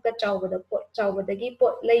ꯑꯗꯣ ꯃꯊꯛꯇ ꯆꯥꯎꯕꯗꯒꯤ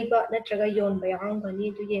ꯄꯣꯠ ꯂꯩꯕ ꯅꯠꯇ꯭ꯔꯒ ꯌꯣꯟꯕ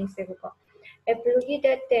ꯌꯥꯎꯔꯝꯒꯅꯤ ꯑꯗꯨ ꯌꯦꯡꯁꯦꯕꯀꯣ ꯑꯦꯄ꯭ꯔꯤꯜꯒꯤ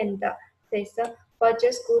ꯗꯦꯠ 10ꯗ ꯁꯤꯗꯩꯁꯤꯗ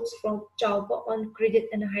purchase goods from ꯆꯥꯎꯕ on credit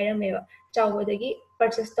ꯑꯅ ꯍꯥꯏꯔꯝꯃꯦꯕ ꯆꯥꯎꯕꯗꯒꯤ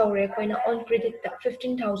purchase ꯇꯧꯔꯦ ꯑꯩꯈꯣꯏꯅ on creditꯇ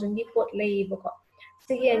 15,000ꯒꯤ ꯄꯣꯠ ꯂꯩꯌꯦꯕꯀꯣ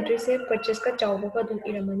ꯁꯤꯒꯤ ꯑꯦꯟꯇ꯭ꯔꯤꯁꯦ purchaseꯀ ꯆꯥꯎꯕꯒ ꯑꯗꯨꯝ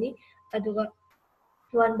ꯏꯔꯝꯃꯅꯤ ꯑꯗꯨꯒ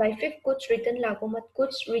 1/5 goods return ꯂꯥꯛꯄ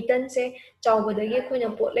goods returnꯁꯦ ꯆꯥꯎꯕꯗꯒꯤ ꯑꯩꯈꯣꯏꯅ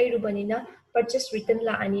ꯄꯣꯠ ꯂꯩꯔꯨꯕꯅꯤꯅ purchase return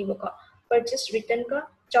ꯂꯥꯛꯑꯅꯤꯕꯀꯣ purchase returnꯒ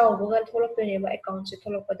ꯆꯥꯎꯕꯒ ꯊꯣꯛꯂꯛꯇꯣꯏꯅꯦꯕ ꯑꯦꯀꯥꯎꯟꯠꯁꯦ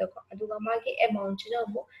ꯊꯣꯛꯂꯛꯄꯗꯀꯣ ꯑꯗꯨꯒ ꯃꯥꯒꯤ ꯑꯦꯃꯥꯎꯟꯠꯁꯤꯅ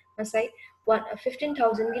ꯑꯃꯨꯛ ꯉꯁꯥꯏ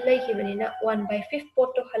 15,000ꯒꯤ ꯂꯩꯈꯤꯕꯅꯤꯅ 1/5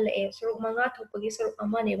 ꯄꯣꯠꯇꯣ ꯍꯜꯂꯛꯑꯦ ꯁꯔꯨꯛ 5 ꯊꯣꯛꯄꯒꯤ ꯁꯔꯨꯛ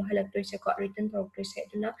ꯑꯃꯅꯦꯕ ꯍꯜꯂꯛꯇꯣꯏꯁꯦꯀꯣ ꯔꯤꯇꯔꯟ ꯇꯧꯔꯛꯇꯣꯏꯁꯦ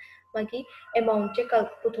ꯑꯗꯨꯅ ꯃꯥꯒꯤ ꯑꯦꯃꯥꯎꯟꯠꯁꯦ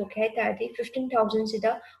ꯄꯨꯊꯣꯛꯀꯦ ꯍꯥꯏꯇꯥꯔꯗꯤ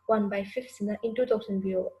 15,000ꯁꯤꯗ 1/5ꯁꯤꯅ ꯏꯟꯇꯨ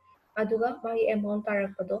ꯇꯧꯁꯤꯟꯕꯤꯌꯣꯕ ꯑꯗꯨꯒ ꯃꯥꯒꯤ ꯑꯦꯃꯥꯎꯟꯠ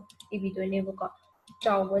ꯇꯥꯔꯛꯄꯗꯣ ꯏꯕꯤꯗꯣꯏꯅꯦꯕꯀꯣ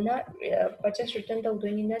ꯆꯥꯎꯕꯅ purchase return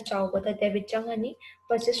ꯇꯧꯗꯣꯏꯅꯤꯅ ꯆꯥꯎꯕꯗ debit ꯆꯪꯉꯅꯤ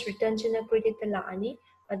purchase returnꯁꯤꯅ creditꯇ ꯂꯥꯛꯑꯅꯤ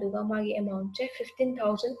ꯑꯗꯨꯒ ꯃꯥꯒꯤ ꯑꯦꯃꯥꯎꯟꯠꯁꯦ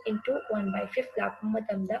 15,000 into 1/5 ꯂꯥꯛꯄ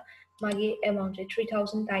ꯃꯇꯝꯗ ꯃꯥꯒꯤ ꯑꯦꯃꯥꯎꯟꯠꯁꯦ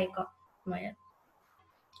 3,000 ꯇꯥꯏꯀꯣ ꯁꯨꯃꯥꯏꯅ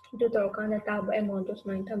ꯑꯗꯨ ꯇꯧꯔꯀꯥꯟꯗ ꯇꯥꯕ ꯑꯦꯃꯥꯎꯟꯠꯇꯣ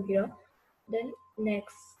ꯁꯨꯃꯥꯏꯅ ꯊꯝꯕꯤꯔꯣ then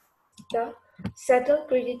next the settle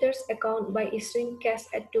creditors account by issuing cash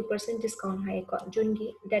at 2% discount ꯍꯥꯏꯌꯦꯀꯣ ꯖꯨꯟꯒꯤ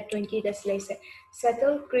date 20ꯗ ꯁꯤꯂꯩꯁꯦ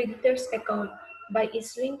settle creditors account by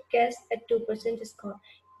issuing cash at 2% discount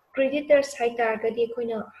creditors ꯍꯥꯏꯇꯥꯔꯒꯗꯤ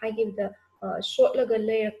ꯑꯩꯈꯣꯏꯅ ꯍꯥꯏꯈꯤꯕꯗ ꯁꯣꯠꯂꯒ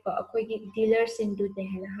ꯂꯩꯔꯛꯄ ꯑꯩꯈꯣꯏꯒꯤ ꯗꯤꯂꯔꯁꯤꯡꯗꯨꯅꯦ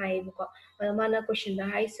ꯍꯥꯏꯅ ꯍꯥꯏꯌꯦꯕꯀꯣ ꯑꯗꯣ ꯃꯥꯅ ꯀꯣꯏꯁꯟꯗ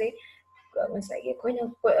ꯍꯥꯏꯁꯦ ꯉꯁꯥꯏꯒꯤ ꯑꯩꯈꯣꯏꯅ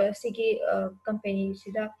ꯁꯤꯒꯤ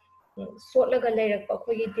ꯀꯝꯄꯦꯅꯤꯁꯤꯗ ꯁꯣꯠꯂꯒ ꯂꯩꯔꯛꯄ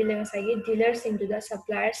ꯑꯩꯈꯣꯏꯒꯤ ꯉꯁꯥꯏꯒꯤ ꯗꯤꯂꯔꯁꯤꯡꯗꯨꯗ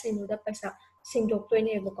ꯁꯞꯄ꯭ꯂꯥꯏꯌꯔꯁꯤꯡꯗꯨꯗ ꯄꯩꯁꯥ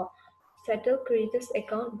ꯁꯤꯡꯗꯣꯛꯇꯣꯏꯅꯦꯕꯀꯣ settle creditors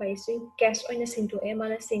account by issuing cash ꯑꯣꯏꯅ ꯁꯤꯡꯗꯣꯛꯑꯦ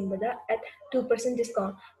ꯃꯥꯅ ꯁꯤꯡꯕꯗ at 2%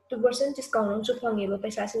 discount 2% discount ꯑꯃꯁꯨ ꯐꯪꯉꯦꯕ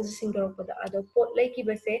ꯄꯩꯁꯥꯁꯤꯡꯁꯦ ꯁꯤꯡꯗꯣꯔꯛꯄꯗ ꯑꯗꯣ ꯄꯣꯠ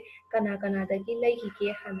ꯂꯩꯈꯤꯕꯁꯦ ꯀꯅꯥ ꯀꯅꯥꯗꯒꯤ ꯂꯩꯈꯤꯒꯦ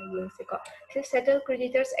ꯍꯥꯟꯅ ꯌꯦꯡꯁꯤꯀꯣ ꯁꯤ settle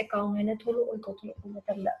creditors account ꯍꯥꯏꯅ ꯊꯣꯛꯂꯛꯑꯣꯏꯀꯣ ꯊꯣꯛꯂꯛꯄ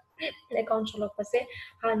ꯃꯇꯝꯗ ꯑꯦꯀꯥꯎꯟꯠ ꯊꯣꯛꯂꯛꯄꯁꯦ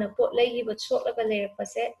ꯍꯥꯟꯅ ꯄꯣꯠ ꯂꯩꯈꯤꯕ ꯁꯣꯠꯂꯒ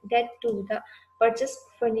ꯂꯩꯔꯛꯄꯁꯦ date 2ꯗ purchase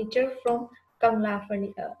furniture from Kangla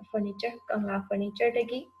furniture Kangla furniture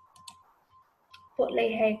dagi pot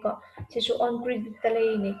lay hay ko sisu on credit ta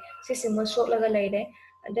lay ni sisima sok laga lay de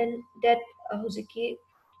and then that huziki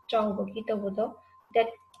chawbagi tabodo that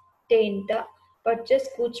 10 da purchase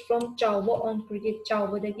goods from chawbo on credit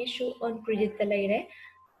chawbo dagi shu on credit ta lay re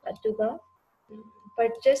atuga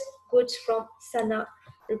purchase goods from sana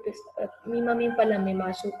rupees mima min palami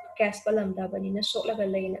masu cash palam da bani na sok laga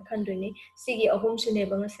lay na khanduni sigi ahum sune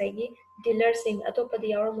bang saigi dealer sing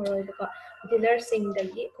atopadi yawra moroi ba dealer sing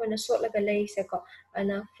dagi koina sok laga lay se ko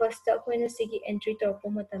ana first ta koina sigi entry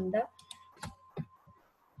torpo matamda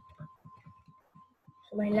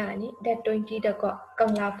sumai la ani that 20 da ko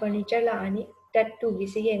kangla furniture la ani that 2 gi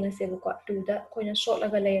se yenga se ko 2 da koina sok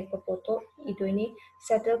laga lay ko poto idoini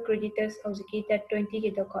settle creditors hojiki that 20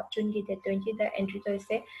 gi da ko chun gi that 20 da entry to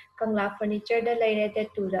se kangla furniture da lay re that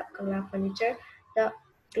 2 da kangla furniture da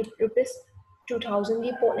rupees 2000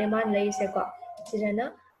 gi pot ne man lay se ko sirana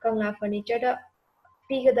kangla furniture da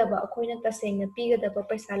pigadaba akoina tasengna pigadaba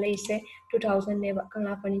paisa leise 2000 neba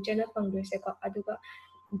kangla furniture na pangdoise ko aduga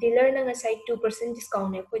dealer na ngasai 2% discount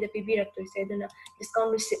ne koida pibiraktoise aduna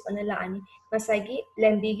discount receipt ana laani ngasai gi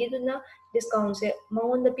lembi gi duna discount se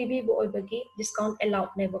mangonda pibibo oibagi discount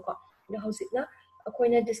allowed neba ko da hositna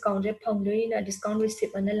akoina discount je phangdoina discount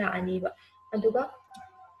receipt ana laani ba aduga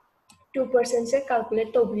 2% se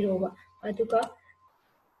calculate tobiro ba aduga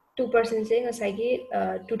 2% से ngasai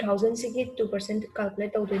 2000 sigi 2%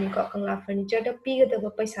 calculate tawdoni ko kangla furniture da pigadaba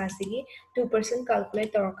paisa sigi 2%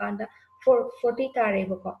 calculate tawrakanda 40 tare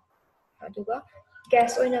ba ko aduga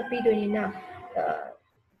cash oina pidoni na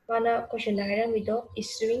mana question da hairam bido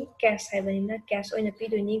issuing cash haibani na cash oina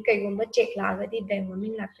pidoni kaigomba check lagadi bank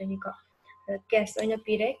maming laktoni ko cash oina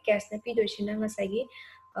pire cash na pidosina ngasai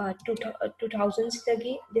 2000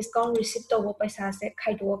 sidagi discount receipt tawba paisa se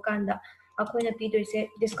khaido kanda akoina pidose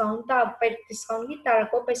discount ta discount gi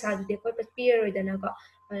tarako paisa de ko piroidana ko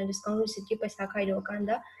discount receipt ki paisa khaido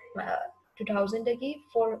kanda 2000 dagi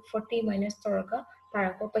 440 minus toraka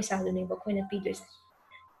tarako paisa dune ba koina pidose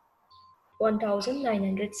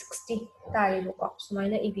 1960 tarebo ko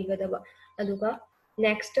sumaina ibigadaba aduga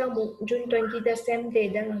next June 20 the same day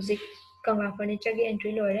da music kangla furniture gi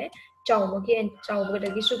entry lore chawba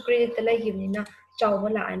dagi su credit la gibnina chawba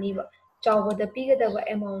la ani ba chawba da pigadaba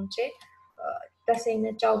amount che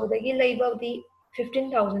tasengna chawba dagi leiba di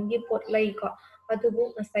 15000 gi pot lai ko adubu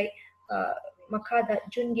ngasai makada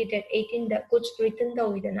June gi date 18 da goods return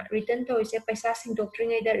tawidana return tawise paisa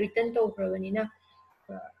singdokringai da return tawbrabanina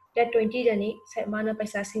that 20 dani mana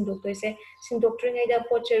paisa singdoktoise singdoktringai da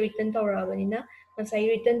pot che return tawrabanina ngasai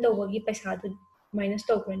return tawbagi paisa du minus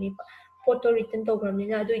tawgrani photo return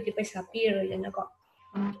tawgramnina adu iti paisa piroidana ko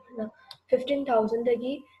 15000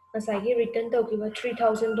 dagi ngasai return tawgiba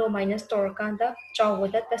 3000 do minus tawrakanda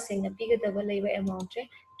chawbada tasengna pigadaba leiba amount che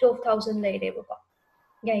 12000 leireba ko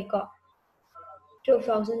gai ko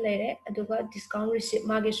 12,000 leire aduga discount receipt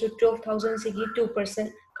mage su 12,000 sigi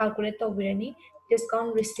 2% calculate tawbirani discount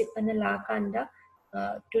receipt ana la kanda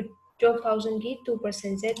to 12,000 gi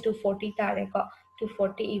 2% se 240 tare ko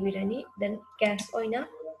 240 ibirani then cash oina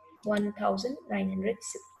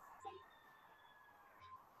 1906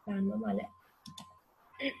 lanba male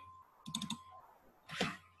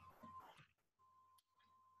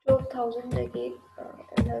 12,000 dagi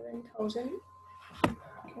 11,000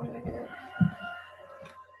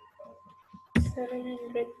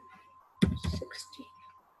 760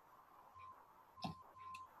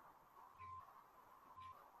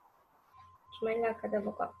 sumai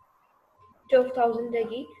lakadaba ko 12,000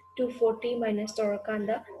 dagi 240 minus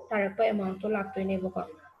tawrakanda tarakpa amount to laktoineba ko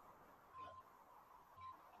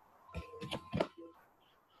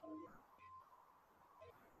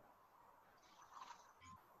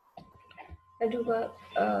aduga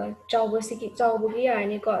chawbagi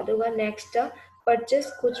yarni ko aduga next purchase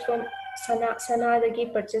goods from sana dagi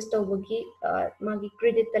purchase tawbagi magi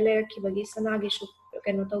credit ta lerakibagi sana gi su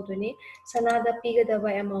keno tawdoni sana da pigadaba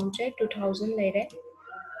amount che 2000 leire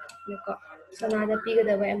ko sana da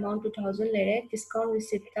pigadaba amount 2000 leire discount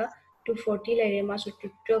receipt ta 240 leire masu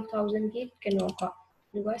 12000 gi keno ko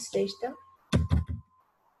aduga stage ta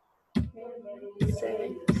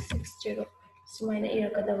 760 sumaina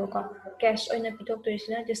irakadaba ko cash oina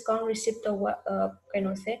pitoktoisina discount receipt tawwa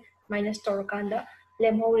keno se minus tawrakanda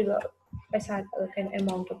lemhoriba paisa keno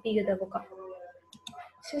amount to pigadaba ko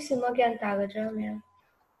sisima gyan tagadra ma'am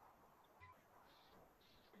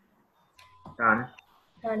Tani.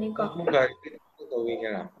 tani ko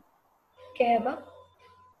tawbigera kehaba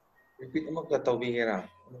repeat amukka tawbigera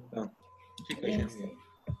si question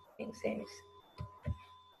thanks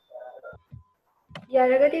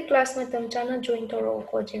yaragadi class matam chana join toro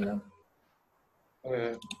ko jinga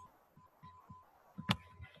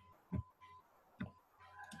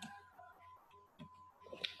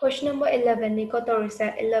Question number 11 ni ko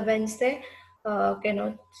torise 11 se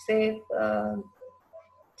cannot say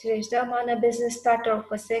Sirista mana business start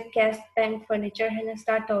or se cash bank furniture hena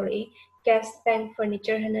start or cash bank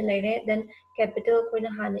furniture hena lere then capital ko na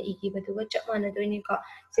hana iki batuga chap mana do ni ka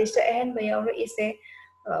sirista ehen bayaw ise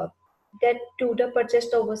that to the purchase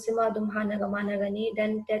to wasima dum hana ga mana gani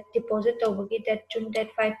then that deposit to gi that jun that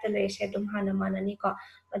 5 the le se dum hana mana ni ka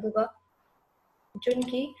aduga jun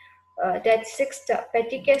ki that 6 the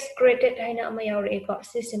petty cash created haina ama yaure ko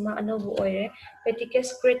sisima anobu oire petty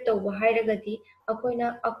cash create to ba hairagadi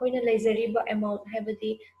akoina leizariba amount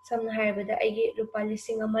habadi samna haibada aigi rupa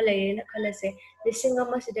lising ama leirena khalase lising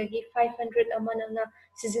ama sidagi 500 ama nangna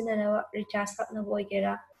seasonal recharge na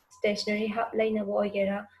boigera stationery hub laina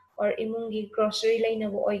boigera or imungi grocery laina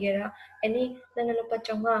boigera any nangna lupa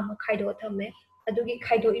changa ama khaido thame adugi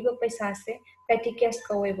khaido iba paisa se petty cash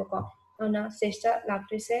kaweba ko ona sesta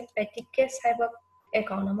laktrise petty cash haiba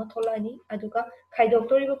account ama tholani aduga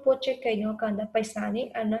khaidoktoriba poche kaino kanda paisa ni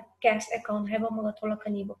ana cash account haiba maga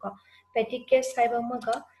tholakani baka petty cash haiba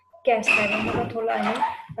maga cash haiba maga tholani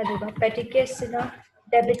aduga petty cash sina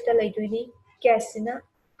debit ta laiduni cash sina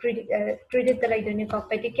credit ta laiduni ka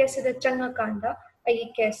petty cash da changa kanda ai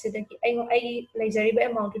cash da ki ai laizariba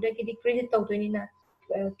amount da ki credit tawduni na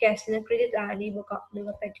cash na credit laani baka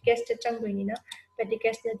aduga petty cash ta changduni na petty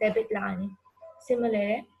cash na debit laani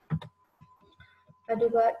similar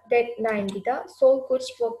aduga debt 9 gida sold goods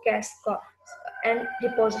for cash ko and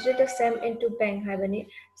deposited the same into bank habani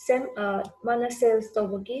same mana sales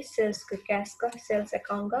tawagi sales ka sales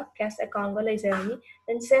account ka cash account ka laizarani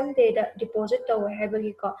then same day da deposit taw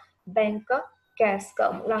habagi ko bank ka cash ka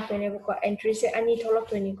lakene ko entry se ani tholok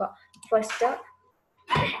toni ko first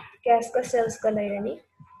cash ka sales ka lairani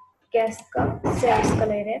cash ka sales ka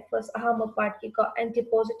laire first ahama part ki ko and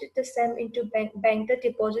deposited the same into bank the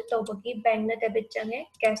deposit tawagi bank na debit change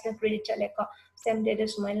cash na credit chale ko same day da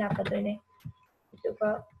sumai la ka doine to ka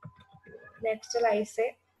next slide se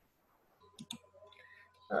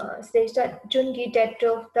says that Jungi debt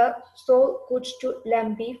of the sold goods to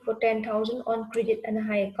Lambi for 10,000 on credit and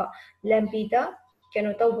high ka Lambi da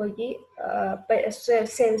cannot overgi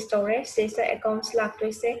sales store says the accounts like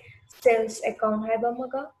to say sales account have a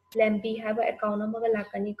maga Lambi have a account maga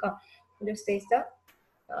lakani ka this says the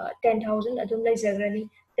 10,000 adum lai zagrani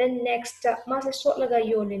then next masa short laga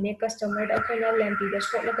yoli ne customer da kana Lambi da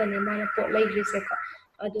short laga ne mana pot lai grise ka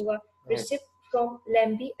aduga receipt from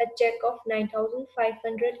Lambi a check of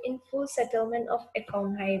 9,500 in full settlement of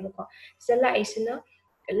account haibako sala isina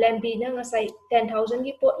Lambi na ngasai 10,000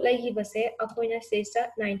 ki pot lai gibase akoina sesa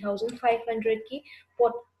 9,500 ki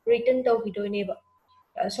pot return taw hidoine ba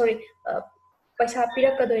sorry paisa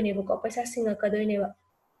pirak ka doine ba ko paisa singa ka doine ba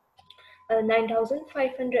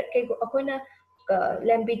 9,500 ke akoina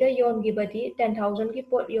Lambi da yon gibadi 10,000 ki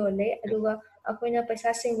pot yole aduga akoina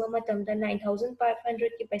paisa singba matamda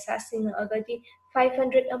 9,500 ki paisa singa agadi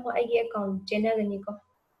 500 ama agi account chenagani ko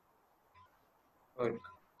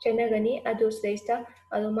chenagani adu stage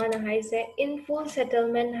adu mana haise in full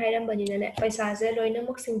settlement hairambani ne paisa se loina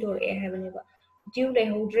muk singdor e habane ba due le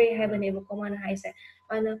hodre habane ba ko mana haise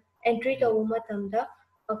ana entry to matamda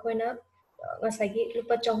akoina ngasagi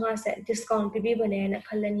lupa chonga se discount pibi bane na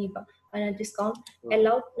khalani ba ana discount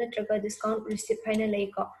allowed natraga discount receipt haina lei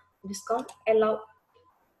ko discount allowed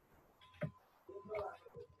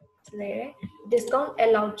discount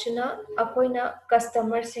allowed china akoina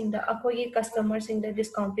customer sing da akogi customer sing da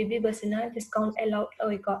discount pibi basina discount allowed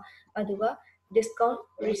oika aduga discount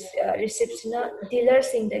receipt china dealer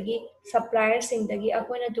sing dagi supplier sing dagi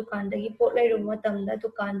akoina dukan dagi pot lai rum matamda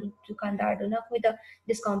dukandar duna koida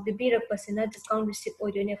discount pibi rak basina discount receipt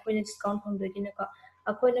oidone akoina discount phangdoi ka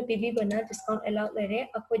akoina pibi bana discount allowed lere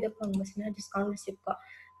akoida phangmasina discount receipt ka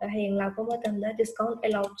hayeng lakpa matamda discount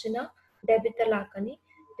allowed china debit ta lakani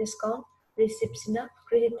discount receipts na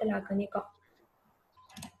credit talakani ko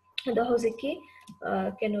the hosiki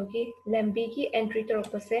kenogi Lambi ki entry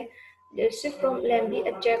tarapase receipt from Lambi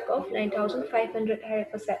a check of 9,500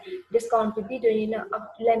 harapase discount to be doing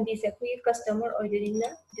Lambi se kui customer or doing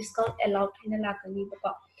discount allowed in lakani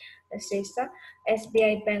ba says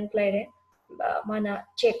SBI bank lere mana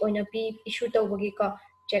check oina pi issue tawagi ko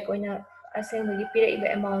check oina asengagi pira iba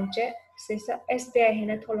amount che sesa SBI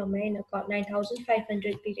hena tholome na ko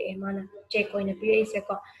 9,500 pira mana check oina pira ise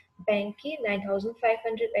ko bank ki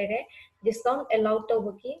 9,500 lere discount allowed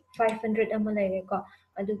tawagi 500 ama lere ko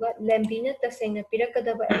aduga Lambina tasengna pira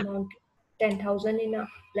kadaba amount 10,000 ina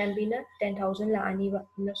Lambina 10,000 la ani ba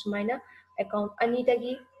sumaina account ani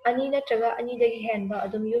dagi ani natraga ani dagi henba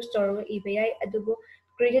adum use tawra iba yai adubu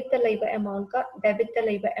credit ta laiba amount ka debit ta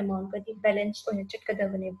laiba amount ka di balance oina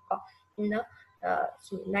chatkadabane ko na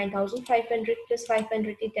 9500 plus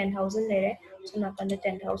 500 is 10,000 lere so nakanda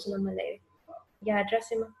 10,000 ama lere yadra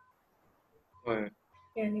sima Hoi.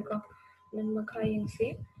 yani ko nan makha yengsi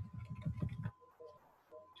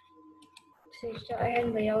sista ahen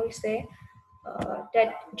bayaw se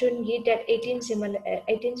that jungi that 18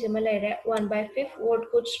 similar 1 by 5 word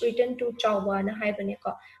goods written to chawba na haibane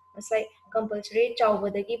ko masai compulsory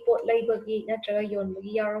chawba dagi pot laibagi natraga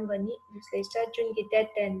yonbagi yarongani sista jungi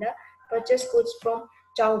that 10 da purchase goods from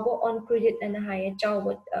chawba on credit and high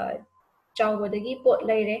chawba chawbadagi pot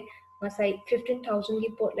laire masai 15,000 gi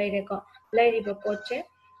pot laire ko lairiba pot che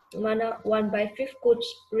mana 1 by 5 goods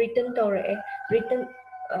written tawre written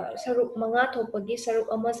saruk manga thopagi saruk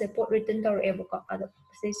ama se pot written tawre bako ado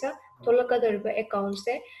sisa tholakadariba account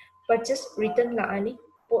se purchase written la ani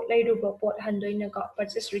pot lairuba pot handoina ko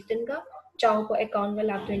purchase written ga chawba account ga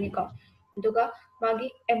laktoini ko duga magi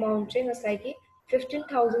amount che ngasai gi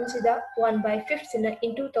 15,000 sida 1 by 5 sina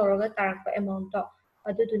into tawraga tarakpa amount to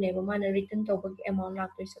aduduneba mana return tawbagi amount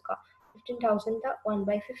laktoise ko 15,000 da 1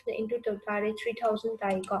 by 5 na into tare 3,000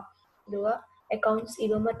 tai ko duga accounts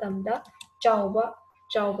iba matamda chawba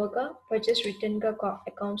chawbaga purchase return ga ko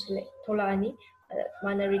accounts le thola ani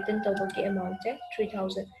mana return tawbagi amount che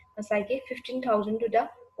 3,000 asai 15,000 to da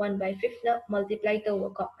 1 by 5 na multiply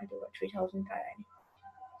tawba ko aduga 3,000 tarani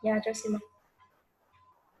ya jasima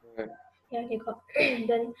Hoi. yani ko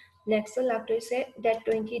then next lakto say that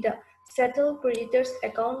 20 the settle creditors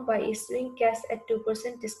account by issuing cash at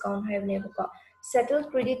 2% discount have never ko settle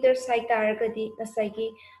creditors site taragadi asai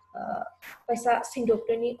paisa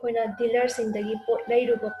singdoktoni koina dealer singdagi pot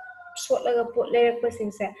leiruba sotlaga pot leirakpa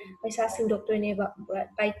singse paisa singdoktoni ba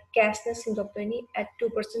by cash na singdoktoni at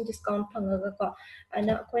 2% discount phangaga ko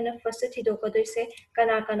ana koina first thidokadoi se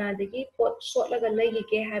kana kana dagi pot sotlaga leigi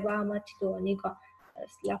ke haiba ama thidoni ko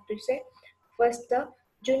lapto se first the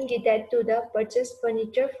June get that to the purchase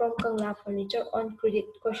furniture from Kangla Furniture on credit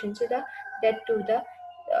question to the that to the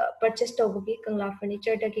purchase tawbagi Kangla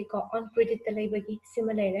Furniture dagi ko on credit talai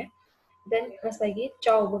similar then nasagi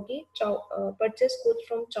chawbagi purchase goods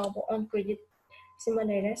from chawbo on credit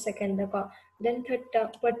similar second the then third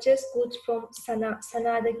purchase goods from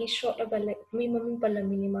sana dagi short laga minimum pala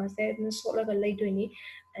minima se short laga lai doini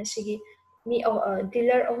asigi mi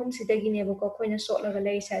dealer ahum sidagi nebo ko koina short laga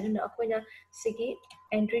lai sa duna koina sigi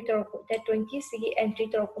entry torko that 20 sigi entry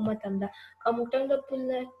torko matamda amutang da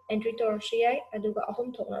punna entry torshi yai aduga ahum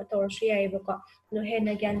thokna torshi yai bako no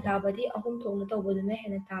hena gyan tabadi ahum thokna tawbaduna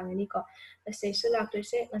hena tangani ko asai lakto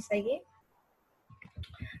se ngasai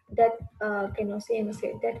that can also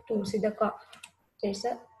say that two see the there's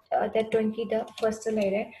a that 20 the first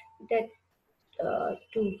layer that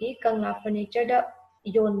two gi kangla furniture da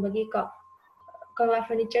yon bagi ka kangla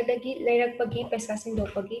furniture da gi leirak bagi paisa sing do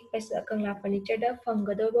bagi paisa kangla furniture da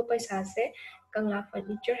fangado ba paisa se kangla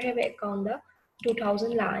furniture have account da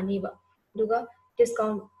 2,000 la ani ba duga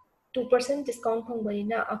discount 2% discount phangbai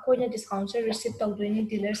na akoina discount se receive tawdoi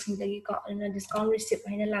dealer sing da gi ka na discount receive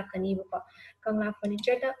haina lakani ba kangla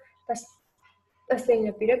furniture da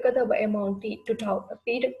tasengna pirakadaba amount ti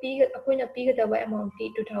 2000 akoina pigadaba amount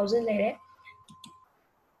ti 2000 lere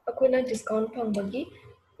akoina discount phangbagi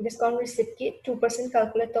discount receipt ki 2%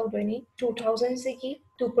 calculate tawdoni 2000 se ki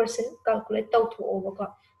 2% calculate tawthoba ko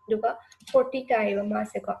duga 40 taiba ma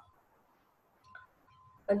se ko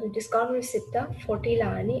adu discount receipt ta 40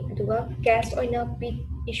 laani aduga cash oina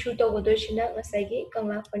issue tawgadosina ngasai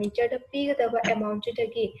kangla furniture da pigadaba amount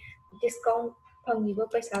dagi discount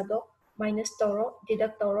phangiba paisa do minus toro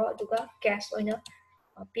deduct toro aduga cash oina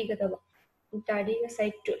pigadaba tadi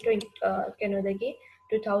ngasai 20 kenodagi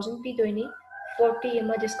 2000 pidoini 40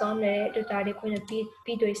 ama discount lere to tadi koina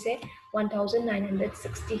pidoise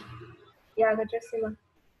 1960 yagadra sima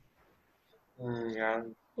Yang.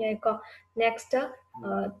 yeah ko next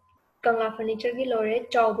kangla furniture gi lore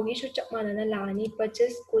chawbugi su chap mana na lani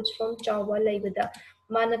purchase goods from chawba laibada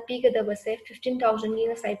mana pigadaba se 15,000 gi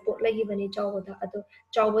ngasai pot lagi bani chawbada ado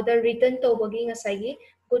chawbada return tawbagi ngasai gi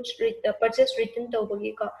goods purchase return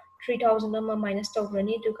tawbagi ka 3,000 ama minus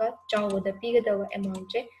tawrani duka chawbada pigadaba amount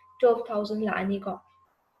che 12,000 lani ko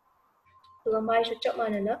duga mai su chap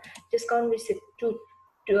mana na discount receipt to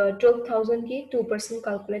 12,000 ki 2%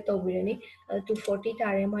 calculate tawbirani 240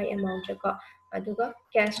 tare mai amount ka aduga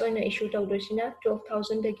cash oina issue tawdosina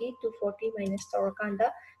 12,000 dagi 240 minus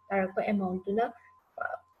tawrakanda tarakpa amount tuna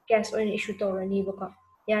cash oina issue tawrani baka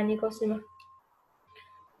yani ko sima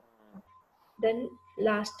then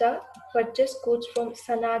last purchase goods from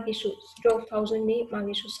ꯁꯅꯥꯒꯤꯁꯨ 12,000ꯅꯤ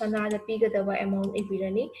ꯃꯥꯒꯤꯁꯨ ꯁꯅꯥꯗ ꯄꯤꯒꯗꯕ amount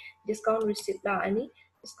ꯏꯕꯤꯔꯅꯤ discount receipt ꯂꯥꯛꯑꯅꯤ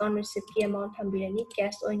discount receipt ꯀꯤ amount ꯊꯝꯕꯤꯔꯅꯤ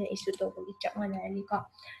cash ꯑꯣꯏꯅ issue ꯇꯧꯕꯒꯤ ꯆꯞ ꯃꯥꯟꯅꯔꯅꯤꯀꯣ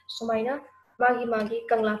ꯁꯨꯃꯥꯏꯅ ꯃꯥꯒꯤ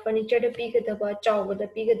ꯀꯪꯂꯥ ꯐꯔꯅꯤꯆꯔꯗ ꯄꯤꯒꯗꯕ ꯆꯥꯎꯕꯗ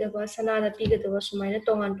ꯄꯤꯒꯗꯕ ꯁꯅꯥꯗ ꯄꯤꯒꯗꯕ ꯁꯨꯃꯥꯏꯅ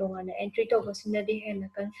ꯇꯣꯉꯥꯟ ꯇꯣꯉꯥꯟꯅ ꯑꯦꯟꯇ꯭ꯔꯤ ꯇꯧꯕꯁꯤꯅꯗꯤ ꯍꯦꯟꯅ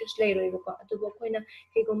ꯀꯟꯐ꯭ꯌꯨꯁ ꯂꯩꯔꯣꯏꯕꯀꯣ ꯑꯗꯨꯕꯨ ꯑꯩꯈꯣꯏꯅ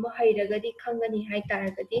ꯀꯩꯒꯨꯝꯕ ꯍꯩꯔꯒꯗꯤ ꯈꯪꯒꯅꯤ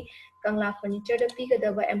ꯍꯥꯏꯇꯥꯔꯒꯗꯤ ꯀꯪꯂꯥ ꯐꯔꯅꯤꯆꯔꯗ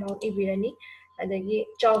ꯄꯤꯒꯗꯕ ꯑꯦꯃꯥꯎꯟ ꯏꯕꯤꯔꯅꯤ ꯑꯗꯒꯤ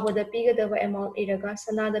ꯆꯥꯎꯕꯗ ꯄꯤꯒꯗꯕ ꯑꯦꯃꯥꯎꯟ ꯏꯔꯒ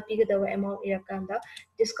ꯁꯅꯥꯗ ꯄꯤꯒꯗꯕ ꯑꯦꯃꯥꯎꯟ ꯏꯔꯀꯥꯟꯗ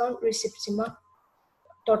ꯗꯤꯁꯀꯥꯎꯟꯠ ꯔꯤꯁꯤꯞꯁꯤꯃ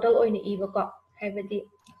ꯇꯣꯇꯜ ꯑꯣꯏꯅ ꯏꯕꯀꯣ ꯍꯥꯏꯕꯗꯤ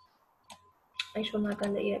ꯑꯩ ꯁꯣꯝ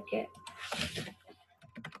ꯅꯥꯀꯟꯗ ꯏꯔꯛꯀꯦ